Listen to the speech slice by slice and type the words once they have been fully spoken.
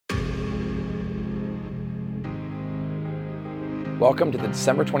Welcome to the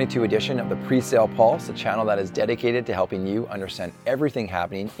December 22 edition of the Pre-Sale Pulse, a channel that is dedicated to helping you understand everything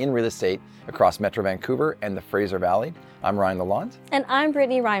happening in real estate across Metro Vancouver and the Fraser Valley. I'm Ryan Lalonde. And I'm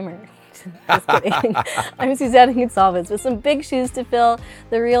Brittany Reimer. Just kidding. I'm Suzanne Gonsalves with some big shoes to fill.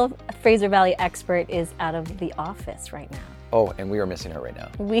 The real Fraser Valley expert is out of the office right now. Oh, and we are missing her right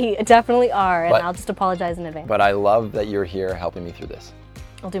now. We definitely are, and I'll just apologize in advance. But I love that you're here helping me through this.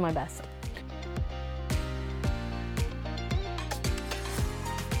 I'll do my best.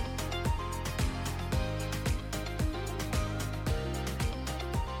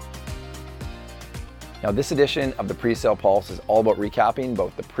 Now, this edition of the Pre-Sale Pulse is all about recapping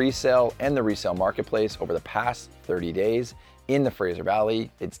both the pre-sale and the resale marketplace over the past 30 days in the Fraser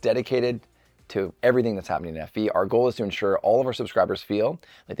Valley. It's dedicated to everything that's happening in FV. Our goal is to ensure all of our subscribers feel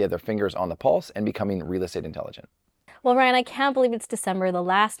like they have their fingers on the pulse and becoming real estate intelligent. Well, Ryan, I can't believe it's December, the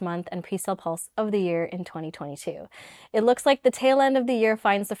last month and pre-sale pulse of the year in 2022. It looks like the tail end of the year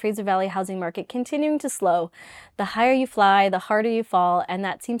finds the Fraser Valley housing market continuing to slow. The higher you fly, the harder you fall, and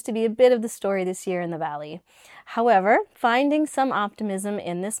that seems to be a bit of the story this year in the Valley. However, finding some optimism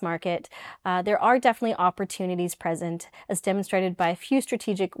in this market, there are definitely opportunities present, as demonstrated by a few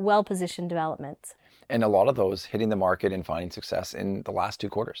strategic, well-positioned developments. And a lot of those hitting the market and finding success in the last two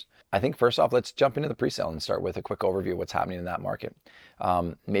quarters. I think first off, let's jump into the pre-sale and start with a quick overview of what's happening in that market.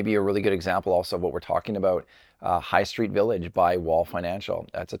 Maybe a really good example also of what we're talking about, High Street Village by Wall Financial.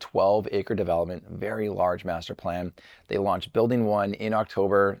 That's a 12-acre development, very large master plan. They launched Building 1 in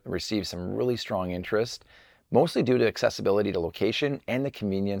October, received some really strong interest, mostly due to accessibility to location and the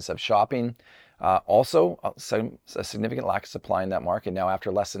convenience of shopping. Also, a significant lack of supply in that market. Now,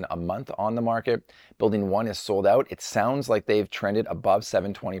 after less than a month on the market, Building 1 is sold out. It sounds like they've trended above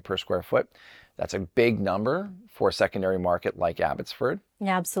 $720 per square foot. That's a big number for a secondary market like Abbotsford.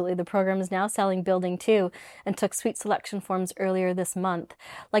 Yeah, absolutely. The program is now selling Building 2 and took suite selection forms earlier this month.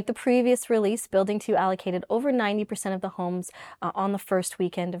 Like the previous release, Building 2 allocated over 90% of the homes on the first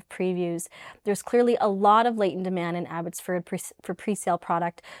weekend of previews. There's clearly a lot of latent demand in Abbotsford for pre-sale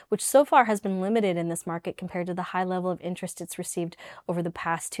product, which so far has been limited in this market compared to the high level of interest it's received over the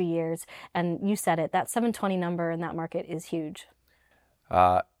past 2 years. And you said it, that 720 number in that market is huge.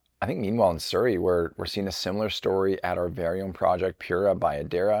 I think meanwhile in Surrey, we're seeing a similar story at our very own project, Pura by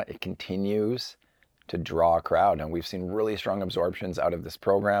Adara. It continues to draw a crowd, and we've seen really strong absorptions out of this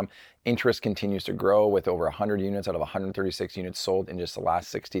program. Interest continues to grow with over 100 units out of 136 units sold in just the last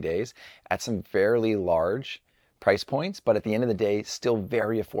 60 days at some fairly large price points, but at the end of the day, still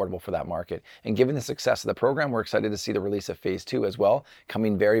very affordable for that market. And given the success of the program, we're excited to see the release of Phase 2 as well,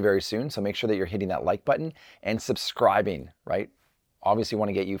 coming very, very soon. So make sure that you're hitting that like button and subscribing, right? Obviously want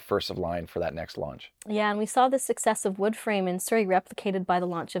to get you first of line for that next launch. Yeah, and we saw the success of wood frame in Surrey replicated by the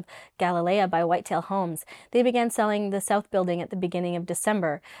launch of Galilea by Whitetail Homes. They began selling the south building at the beginning of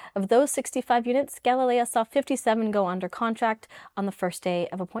December. Of those 65 units, Galilea saw 57 go under contract on the first day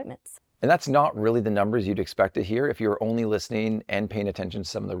of appointments. And that's not really the numbers you'd expect to hear if you're only listening and paying attention to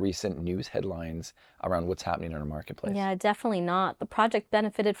some of the recent news headlines around what's happening in our marketplace. Yeah, definitely not. The project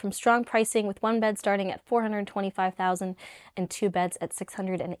benefited from strong pricing with one bed starting at $425,000 and two beds at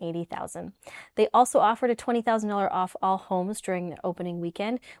 $680,000. They also offered a $20,000 off all homes during the opening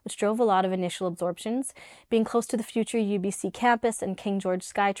weekend, which drove a lot of initial absorptions. Being close to the future UBC campus and King George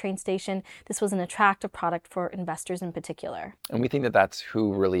SkyTrain station, this was an attractive product for investors in particular. And we think that that's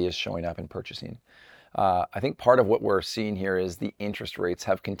who really is showing up in purchasing. I think part of what we're seeing here is the interest rates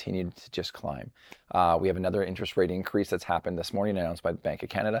have continued to just climb. We have another interest rate increase that's happened this morning, announced by the Bank of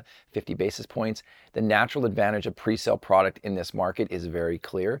Canada, 50 basis points. The natural advantage of pre-sale product in this market is very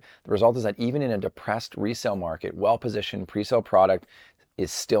clear. The result is that even in a depressed resale market, well-positioned pre-sale product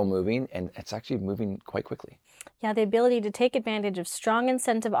is still moving, and it's actually moving quite quickly. Yeah, the ability to take advantage of strong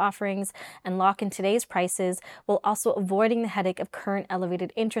incentive offerings and lock in today's prices while also avoiding the headache of current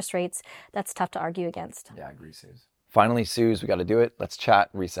elevated interest rates, that's tough to argue against. Yeah, I agree, Suze. Finally, Suze, we got to do it. Let's chat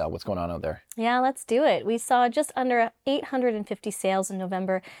resale. What's going on out there? Yeah, let's do it. We saw just under 850 sales in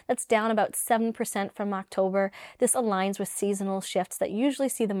November. That's down about 7% from October. This aligns with seasonal shifts that usually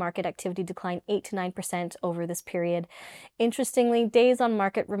see the market activity decline 8 to 9% over this period. Interestingly, days on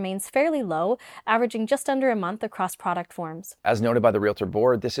market remains fairly low, averaging just under a month across product forms. As noted by the Realtor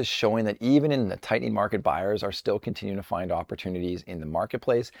Board, this is showing that even in the tightening market, buyers are still continuing to find opportunities in the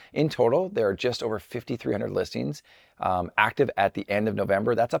marketplace. In total, there are just over 5,300 listings active at the end of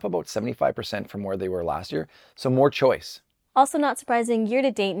November. That's up about 75% from where they were last year. So more choice, Also not surprising,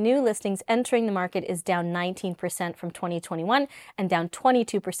 year-to-date, new listings entering the market is down 19% from 2021 and down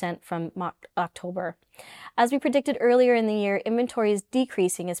 22% from October. As we predicted earlier in the year, inventory is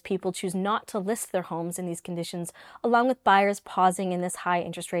decreasing as people choose not to list their homes in these conditions, along with buyers pausing in this high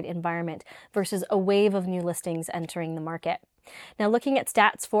interest rate environment versus a wave of new listings entering the market. Now, looking at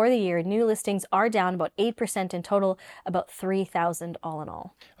stats for the year, new listings are down about 8% in total, about 3,000 all in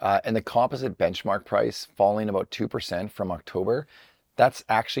all. And the composite benchmark price falling about 2% from October, that's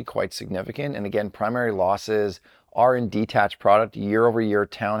actually quite significant. And again, primary losses are in detached product, year-over-year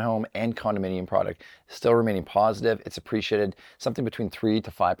townhome and condominium product, still remaining positive. It's appreciated something between 3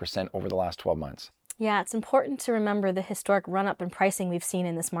 to 5% over the last 12 months. Yeah, it's important to remember the historic run-up in pricing we've seen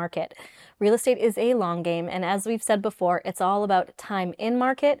in this market. Real estate is a long game, and as we've said before, it's all about time in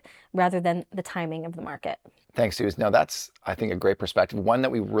market rather than the timing of the market. Thanks, Suze. Now that's, I think, a great perspective, one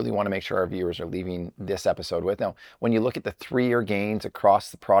that we really want to make sure our viewers are leaving this episode with. Now, when you look at the 3-year gains across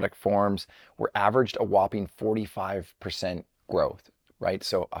the product forms, we're averaged a whopping 45% growth, right?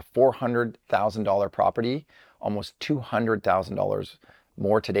 So a $400,000 property, almost $200,000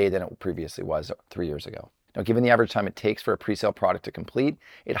 more today than it previously was 3 years ago. Now, given the average time it takes for a pre-sale product to complete,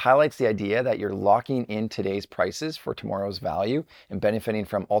 it highlights the idea that you're locking in today's prices for tomorrow's value and benefiting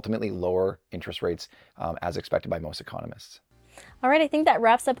from ultimately lower interest rates as expected by most economists. All right, I think that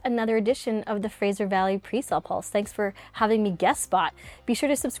wraps up another edition of the Fraser Valley Presale Pulse. Thanks for having me guest spot. Be sure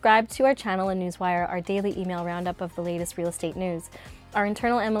to subscribe to our channel and Newswire, our daily email roundup of the latest real estate news. Our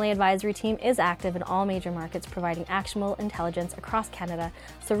internal MLA advisory team is active in all major markets, providing actionable intelligence across Canada,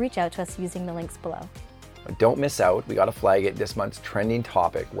 so reach out to us using the links below. Don't miss out. We got to flag it, this month's trending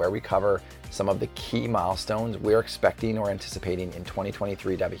topic, where we cover some of the key milestones we're expecting or anticipating in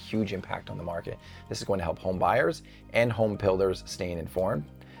 2023 to have a huge impact on the market. This is going to help home buyers and home builders staying informed.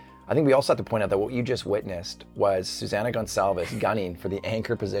 I think we also have to point out that what you just witnessed was Susana Gonçalves gunning for the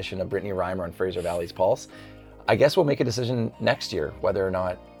anchor position of Brittany Reimer on Fraser Valley's Pulse. I guess we'll make a decision next year whether or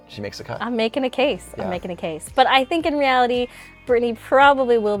not she makes a cut. I'm making a case. Yeah. I'm making a case. But I think in reality, Brittany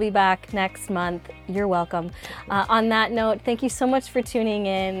probably will be back next month. You're welcome. On that note, thank you so much for tuning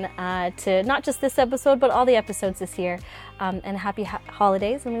in to not just this episode, but all the episodes this year. And happy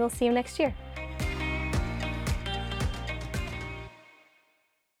holidays, and we will see you next year.